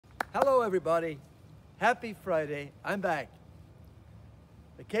Hello everybody, happy Friday, I'm back.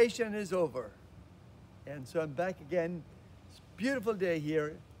 Vacation is over, and so I'm back again. It's a beautiful day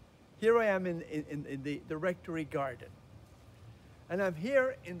here. Here I am in the rectory garden. And I'm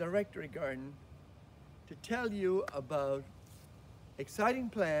here in the rectory garden to tell you about exciting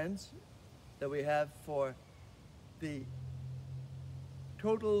plans that we have for the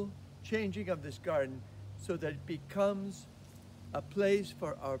total changing of this garden so that it becomes a place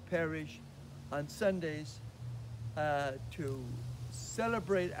for our parish on Sundays to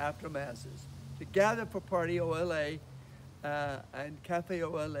celebrate after Masses, to gather for Party OLA and Cafe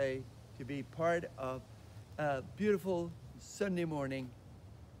OLA to be part of a beautiful Sunday morning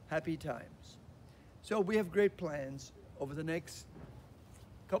happy times. So we have great plans. Over the next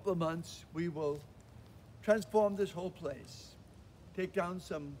couple of months, we will transform this whole place, take down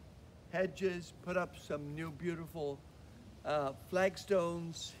some hedges, put up some new beautiful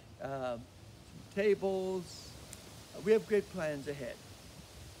flagstones, some tables. We have great plans ahead.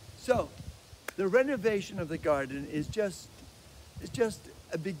 So the renovation of the garden is just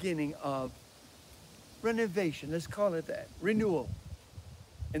a beginning of renovation, let's call it that, renewal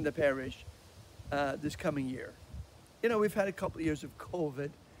in the parish this coming year. You know, we've had a couple of years of COVID.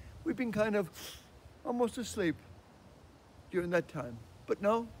 We've been kind of almost asleep during that time. But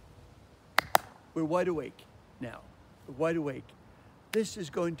no, we're wide awake now. We're wide awake. This is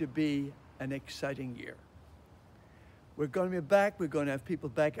going to be an exciting year. We're going to be back. We're going to have people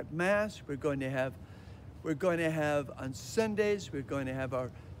back at Mass. We're going to have on Sundays, we're going to have our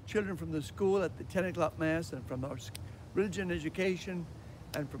children from the school at the 10 o'clock Mass, and from our religion education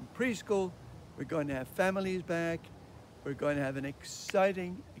and from preschool. We're going to have families back. We're going to have an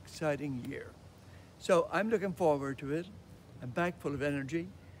exciting year. So I'm looking forward to it. I'm back full of energy,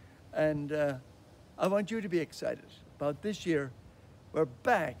 and I want you to be excited about this year. We're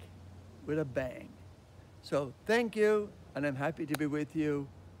back with a bang. So thank you, and I'm happy to be with you,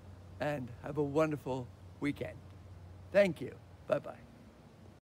 and have a wonderful weekend. Thank you. Bye-bye.